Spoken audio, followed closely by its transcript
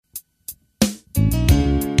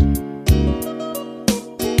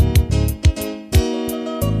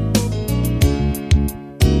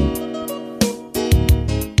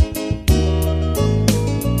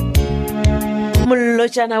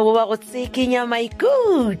motšana wo ba go tsekenya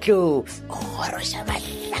maikutlo goroša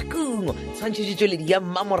mahlakong tshwantšhetšetšoledi ya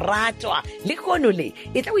mmamoratwa le kgono le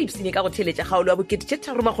e tla o ipsene ka go theletša kgaolo ya bokete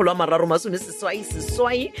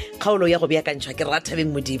 3maseswai kgaolo ya go beakantšhwa ke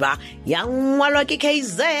Rathabeng Modiba ya ngwalwa ke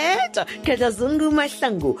KZ Katlazungu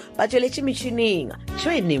Mahlangu ba tšweletše metšhineng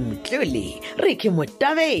Tšhwene Mtlole Ricky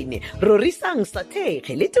Motabene Rorisang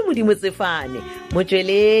Sathege le Tumodimo Tsefane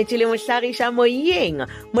motšweletše le mohlagiša moyeng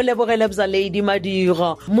molebogela bza Lady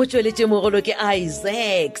Madira motšweletše mogolo ke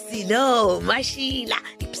Isaac Silo Mashila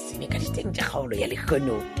ipsene ka diteng tša kgaolo ya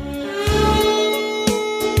lekgono.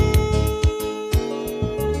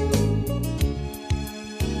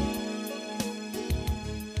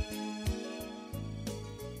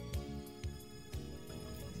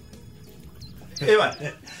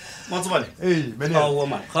 Matsubane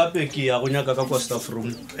man gape ke ya go nyaka ka kwa staff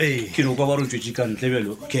room ke no kwa ba re tšwetše ka ntle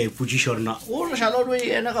bjalo ke a ipotšiša rena o re šalalo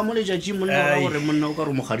ena ka mo letšatši monna gore monna o ka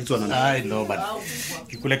re mogaditswana no man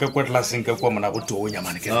ke kule ka kwa tlaseng ka kwa mona go tonya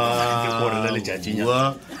man ke gore le letšatšinya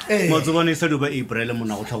Matsubane sa duba April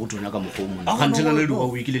monna go tla go tonya ka mokgo monna kgantšhela le duba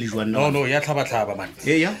weekile le jwanna no ya tlhaba man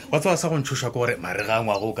ya wa tswa sa go ntšhoša ke gore mare ga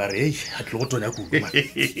ngwa go ka re a tle go tonya kudu man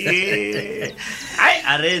ai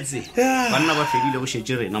aretse banna ba fedile go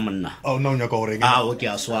šetše rena monna o na o nyaka gore okay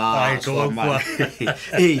aswa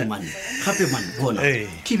man gape man bona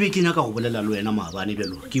ke be ke nyaka go bolela le wena maabane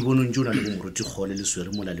bjalo ke bone ntse o na le moruti kgole le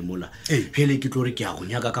swere mola le mola phele ke tlore ke ya go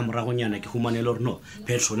nyaka ka moragonyana ke humanele gore no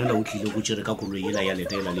petrolela o tlile go tšere ka koloi ela ya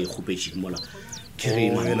letela le khupetše mola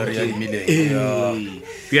bjale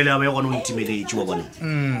a ba ya gona o ntimeletše wa bona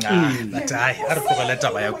but a re tlogele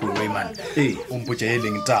taba ya koloi man o mpotša e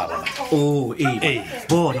leng taba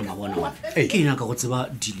bona mabona ke nyaka go tseba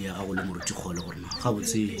dile ya gago le moruti kgole gorena ga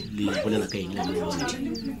botse le bolela ka eng le lebonedi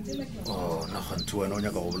nagantho wena o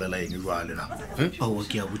nyaka go bolela eng jwale na ao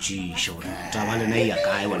ke ya botšiša gore taba lena e ya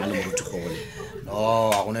kae wena le moruti kgole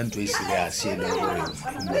no ga gona ntho e sele ya seele gore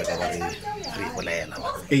mmoe ka ba re bolela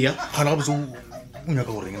eya gana ga botse o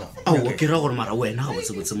nyaka goreng na ao ke ra gore mara wena ga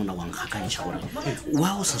botsebotse mona wa nkgakantšha gore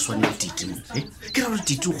wa o sa swane le tite mo ke ra gore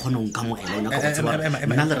tite o kgona o nka moela o nyaka go tseba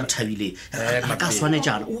nna le re thabile a ka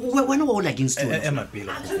swanetšana wena wa o le against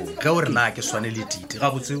mapele ge o re na ke swane le tite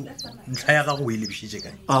ga botse ntlha ya gago o e lebišitše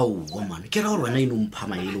kae ao mane ke ra gore wena e no mpha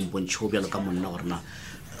maele o mpontšhe o bjalo ka monna gorena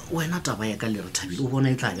wena taba ya ka le re thabile o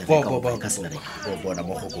bona e tla ka sebereka bona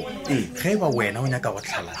mogokong ge ba wena o nyaka go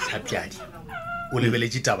tlhala tlhapjadi o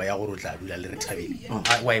lebeletše taba ya gore o tla dula le re thabile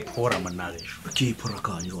wa iphora monna gešo ke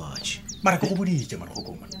iphorakane watše mara ke go boditše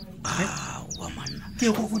maragokong wa manna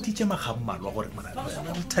ke go boditše magammalwa gore re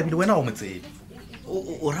thabile wena o motsebe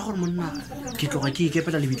o ra gore monna ke tloga ke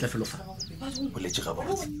ikepela le bitla felo fa o letse ga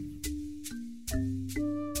botse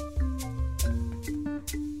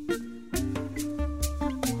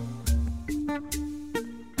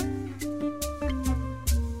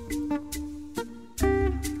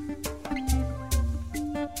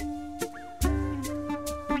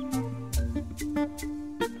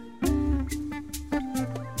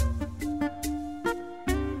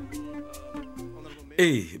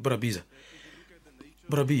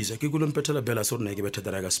Brabiza ke go lompetela bela so rena ke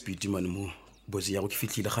bethetela ka speed man mo bozi ya go ke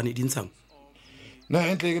fitlhile gane di ntshang na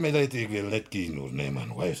entle ke mela ke let ke no ne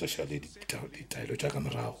man wa isa shale di tailo tša ka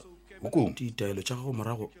morago hukum di tailo tša go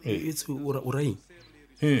morago it's o rain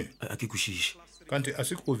a ke kušiše kanti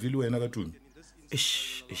asikho vile wena ka tumi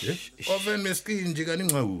oven meskin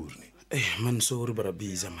jikani nqawuri man sorry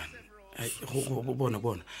Brabiza man go bona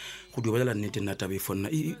go dubelela nnete nna tabe fonna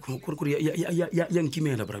gore ya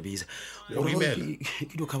nkimela Brabiza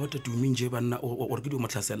ke do khabata tuminje banna o re ke do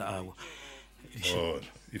motlhasela awo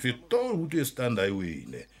if you told who to stand I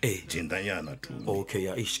win jindanyana tu okay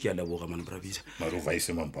ya ish ke la boga man Brabiza maro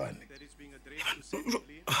vaise mampane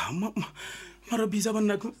Brabiza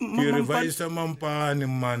banna ke vaise mampane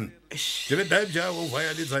man jebe dive ja go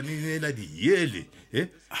vaya le tsanine la di yele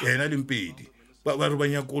ena le mpedi ba re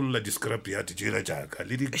banya kolla discrap ya tjela jaka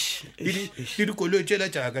le di koloi tjela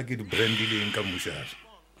jaka ke di brandileng ka mushara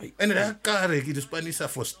ene ra kare ke di Spanish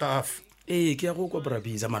for staff ke ya go kwa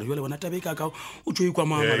Brabiza mara yo le bona tabe ka o tšwe kwa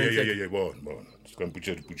mama bon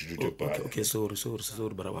skampuche pa okay sorry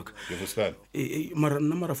barawaka ke foskan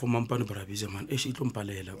mara for mampane Brabiza man e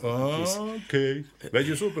itlompalela okay ba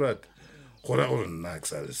je so brat gora gore nna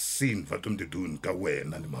xa sin fatum de dun ka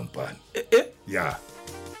wena le mampane ya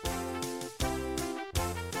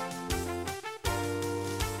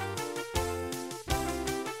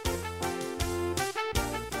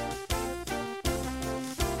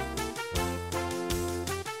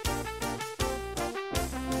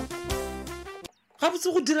ga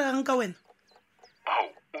botse go diregang ka wena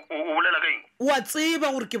o bolela ka eng wa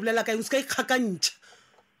tseba gore ke bolela ka eng se ka ikgakantšha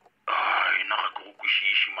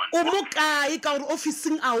man. o mo kae ka gore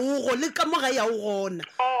officing a o go le ka mo gae ya o gona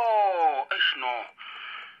Oh, no.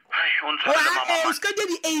 Hai, o ntshwarele mama o man. ska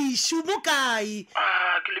di eish o mo kae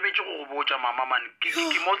Ke lebetse go go botsa mama man. Ke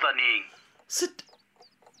mo tsaneng.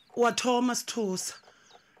 wa thoma Sithosa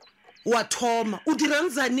wa thoma o dirang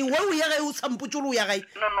zane wa o ya gae o tshampotse o ya gae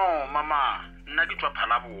No, mama. Nna ke tswa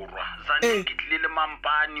phala borwa. Zane ke tlile le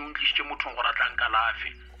mampane o ntlisitse mothong gore a tlang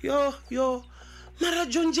kalafi. yo mara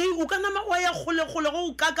John J o ka nama wa ya kgole go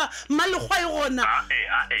o kaka malekgwa e gona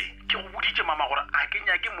Ke go boditse mama gore a ke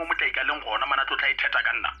nyake mo motlaika leng gona mana tlo tla itheta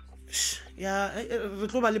ka nna. ya re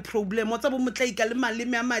tlo ba le problem o tsa bo motlaika le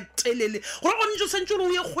maleme a matelele gore go ntse sentse o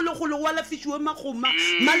ye kgole wa la fishiwe magoma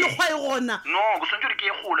malekgwa e gona No, go sentse ke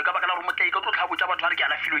ye gole ka baka la gore motlaika o tlo tlhabotsa batho a re ke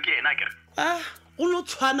ala filwe ke ena kere. go no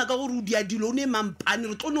tshwana ka gore o dia dilo o ne mampane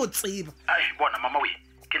re tlo no tseba Bona mama we.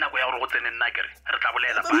 Ke nako ya gore go tsene nna kere. Re tla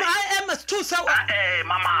bolela bye. Sithosa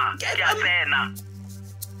Mama, ke a tsena.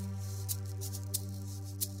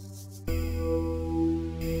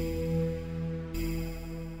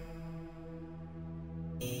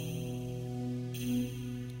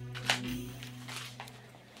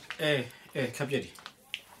 Tlhapjadi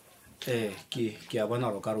ke a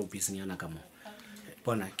bona gore ka re o busynyana ka mo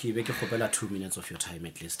bona ke be ke kgopela 2 minutes of your time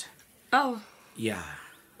at least. Yeah,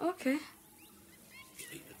 Okay.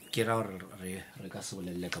 ke ra gore re ka se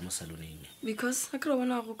bolelele ka mo saloneng. Because I could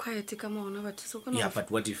want to quiet ka mona but so kana. Yeah,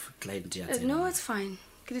 but what if client ya tsena? No, it's fine.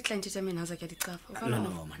 Ke di client tsa mena za ke di tsafa.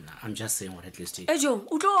 No, man, I'm just saying what at least. Joe,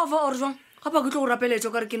 o tlo over or jwang? Gapa ke tlo go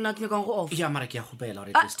rapeletsa ka re ke nna ke go over. Yeah, mara ke a kgopela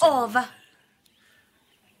gore at least. Over.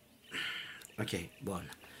 Okay,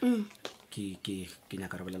 bona. Ke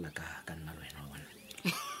nyaka re bolela ka nna le wena bona.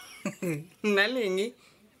 Nna leng?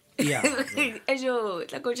 Yeah. Joe,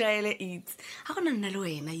 tla go jaele it. Ha gona nna le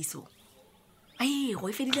wena iso. Ai, go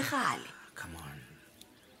ifedile gale. Come on.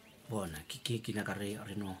 Bona ke nyaka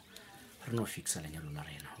re no fixa lenyalo la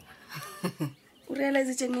rena. O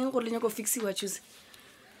realize tseneng go lenya go fixiwa choose.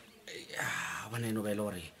 Bona eno ba ile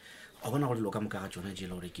gore a bona go dilo ka moka ga tsona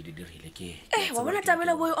jela gore ke di dirile ke Wa bona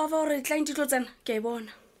tabela boy over re client tlo tsena ke e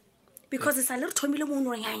bona. Because it's a little thomile mo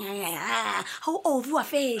no ya how over wa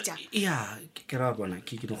fetsa. Yeah, ke ra bona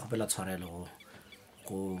ke no gopela tshwarelo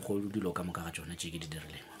go dilo ka moka ga tsona tse ke di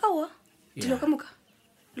dirile. Awa, dilo ka moka.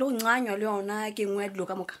 Lo nganywa le yona ke ngwe dilo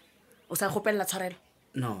ka moka. O sa gopela tshwarelo.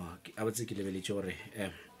 No, a botse ke lebeletse gore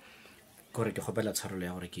gore ke gopela tshwarelo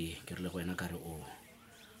ya gore ke rile go wena ka re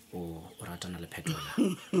o ratana le Phetola.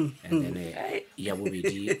 And then ya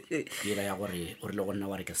bobedi ela ya gore o rile go nna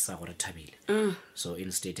wa re ke sa gore Thabile. So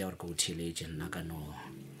instead ya gore go theletse nna ka no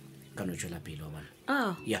tswela pele wa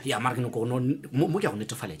bona. Ya mara ke no go no mo ke go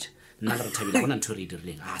netefaletsa nna le re Thabile gona ntho re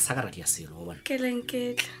dirileng sa ka ra dia selo wa bona.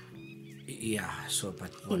 Kelenketla. Yeah, so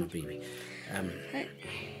but bona baby.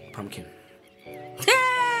 Pumpkin.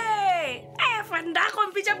 Hey! Fanda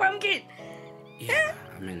kompitsa pumpkin. Yeah,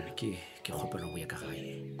 I mean ke gopela go ya ka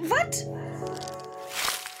gae. What?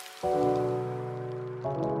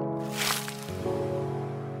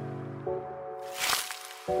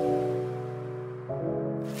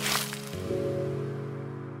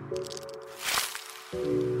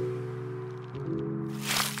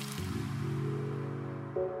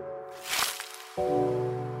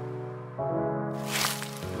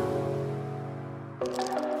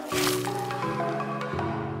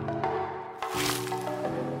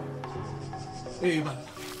 Bana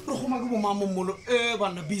re goma ke bo mamommolo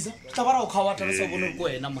bana bisa tla ba ra o kgawata re sa bone go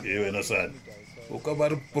wena man. Wena sana. O ka ba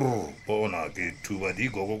re bona ke thuba di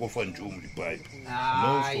go fantse mo dipipe.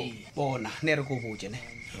 Ai bona ne re go botse ne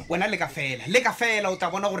wena le ka fela o tla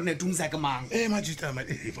bona gore ne tumisa ke mang. Majita ma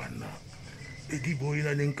bana. Di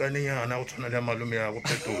boina le nkanenyana go tshwana le malome ya go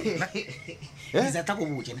Phetola. Bisa tla go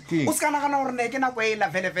botse ne o ska nagana gore ne ke nako e la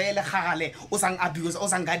vele gagale o sang abuse o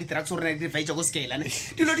sang ga di tracks gore ne di faitse go skela ne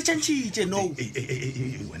dilo di change no.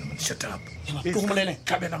 Wena man shut up. Ke go molele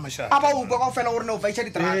Kabela masha. aba o go fela gore ne o faitse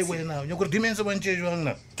di tracks. Wena yo gore dimense ba ntse jwang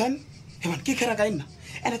na. Then ke kera ka ina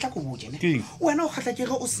ene tla go botse ne wena o khatla ke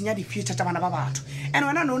ge o senya di future tsa bana ba batho ene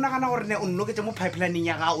wena no nagana gore ne o nnoketse mo pipeline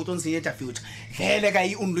ya ga o tlo nsenyetsa future hele ka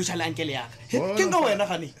I unlusha la ankele ya ka ke nga wena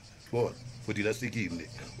gane bona go dila sekimle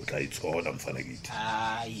o tla itshola mfana kithi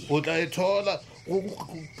ai o tla ithola go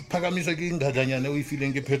phakamiswa ke ngadanyane o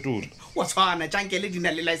ifileng ke Phetola wa tshwana tsankele di na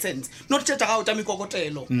le license not tsheta ga o tsa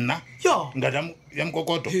mikokotelo nna yo ngadam ya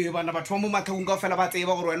mkokoto bana batho mo mathong ka fela ba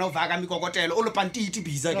tseba gore wena o va ka mikokotelo o lo pantiti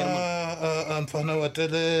biza ke mfana wa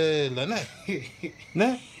telela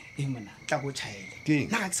ne mona tla go chaele King.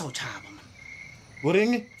 na ka sa o chaba man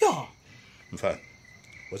boreng yo mfana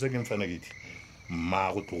o se ke mfana kithi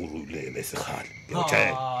ma go tlogorulele segale ke o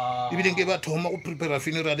tshela ebile ke ba thoma go prepare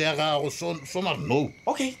funeral ya gago so mar no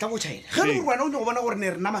okay ka botšhaela ge le gore wena o ne go bona gore ne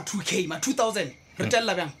re na ma 2k ma 2000 re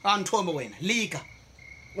telela bjang a nthome wena leka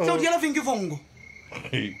seo di ela feng ke fongo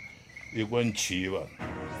e kwa ntšhiba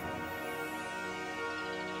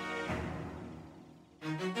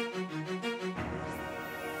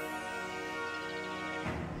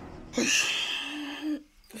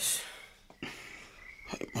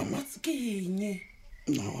mama ke eng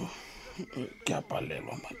no ke a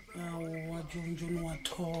palelwa man aowa jonjon wa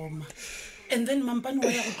thoma and then mampane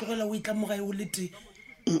wa ya go tlogela o itla mogae o lete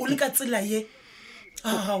o le ka tsela ye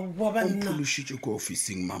wa banna mpholositše ko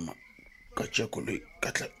officing mama ka tšekoloi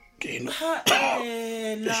ka tla keno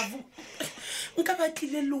lavo nka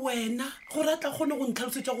batlile le wena gore a tla kgone go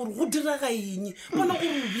ntlhalosetša gore go diraga eng bona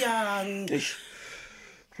gore bjang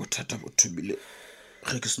bothata bo thomile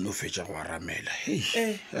ge ke seno fetša go aramela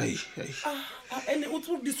ene o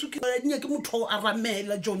tse disukenya ke motho o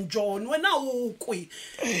aramela john wena o kwe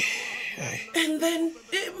and then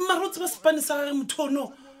marotse ba sepane sa gage motho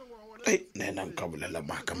ono nena nka bolela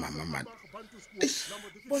maaka mama man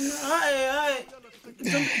bona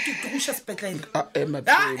ke goša sepetlele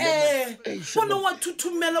bona wa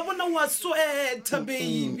thuthumela bona wa sweta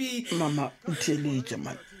baby mama ntheletša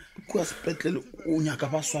man kua sepetlele o nyaka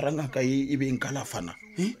ba swara ngaka e beng kalafana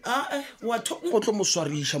go tlo mo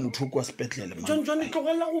swariša motho kua sepetlele john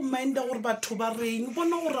tlogela go minda gore batho ba reng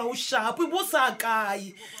bona gore a o shapo bo sa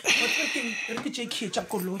kae re ke tše khetša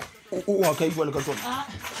koloi wa ka iwa le ka tsona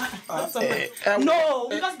no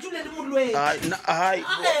nka se dule le molweng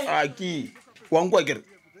aki wankwa kere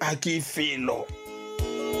a ke felo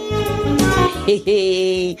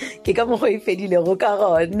ke ka mokgwa e fedilego ka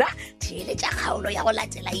gona theeletša kgaolo ya go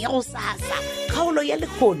latela ye go sasa kgaolo ya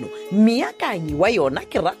lekgono meakanyi wa yona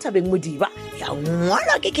ke Rathabeng Modiba ya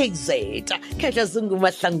ngwalwa ke KZ Khetla Zungu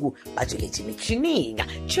Mahlangu ba tsweletše metšhining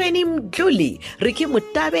Tšhweni Mdluli Ricky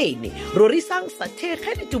Motabene Rorisang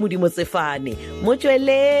Sathekge Ditumodimo Tsefane mo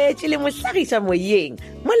tšweletše le mohlagiša moyeng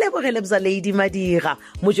mo lebogele bza Lady Madira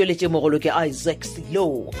mo tšweletše mogolo ke Isaac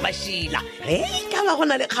Silo Mashila ka ba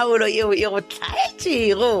gona le kgaolo yeo e go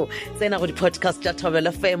tlaetšego tsena go di-podcast tša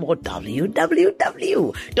Thobela FM go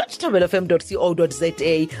www.thobelafm.co.za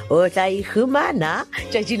o tla ihumana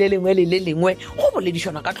tšatši le lengwe le le lengwe go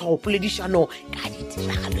boledišana ka tlhogopoledišano ka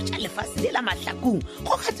ditiragalo tša lefase le la mahlakong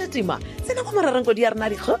go kgathatima tsena go mararanko di a rena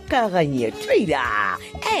dikgokaganye twitter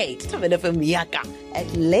 @Thobela FM yaka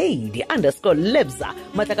 @lady_lebza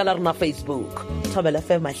matlakala rena Facebook Thobela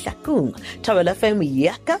FM mahlakong Thobela FM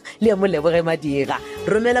yaka le mo leboge Madira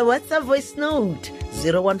romela WhatsApp voice note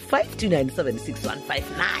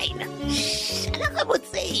 01529766159 shala ka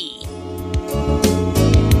botse